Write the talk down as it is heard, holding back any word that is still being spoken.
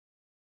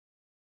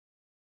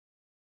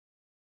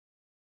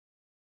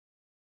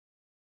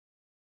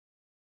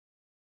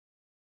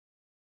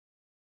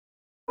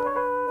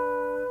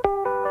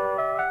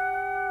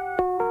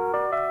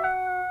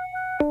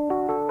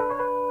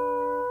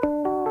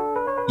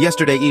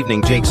Yesterday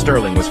evening, Jake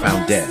Sterling was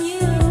found dead.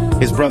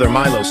 His brother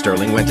Milo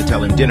Sterling went to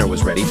tell him dinner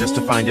was ready just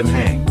to find him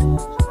hanged.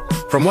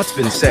 From what's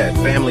been said,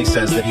 family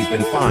says that he's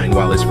been fine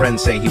while his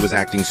friends say he was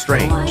acting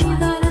strange.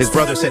 His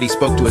brother said he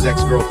spoke to his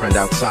ex-girlfriend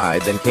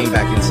outside, then came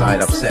back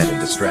inside upset and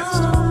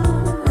distressed.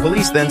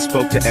 Police then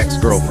spoke to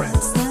ex-girlfriend.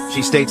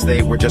 She states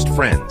they were just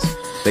friends.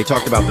 They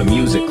talked about the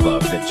music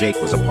club that Jake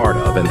was a part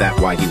of and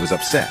that's why he was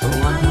upset.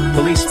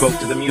 Police spoke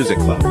to the music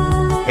club.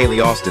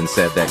 Haley Austin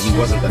said that he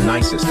wasn't the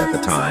nicest at the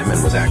time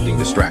and was acting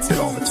distracted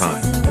all the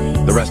time.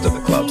 The rest of the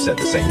club said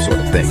the same sort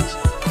of things.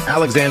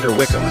 Alexander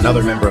Wickham,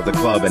 another member of the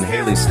club and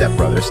Haley's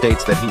stepbrother,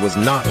 states that he was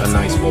not a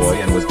nice boy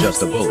and was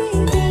just a bully.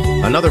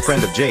 Another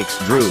friend of Jake's,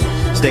 Drew,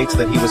 states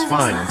that he was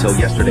fine until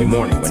yesterday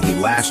morning when he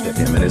lashed at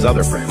him and his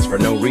other friends for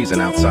no reason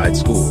outside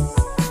school.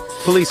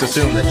 Police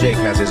assume that Jake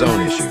has his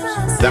own issues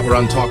that were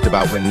untalked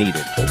about when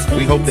needed.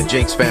 We hope that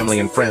Jake's family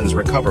and friends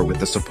recover with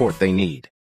the support they need.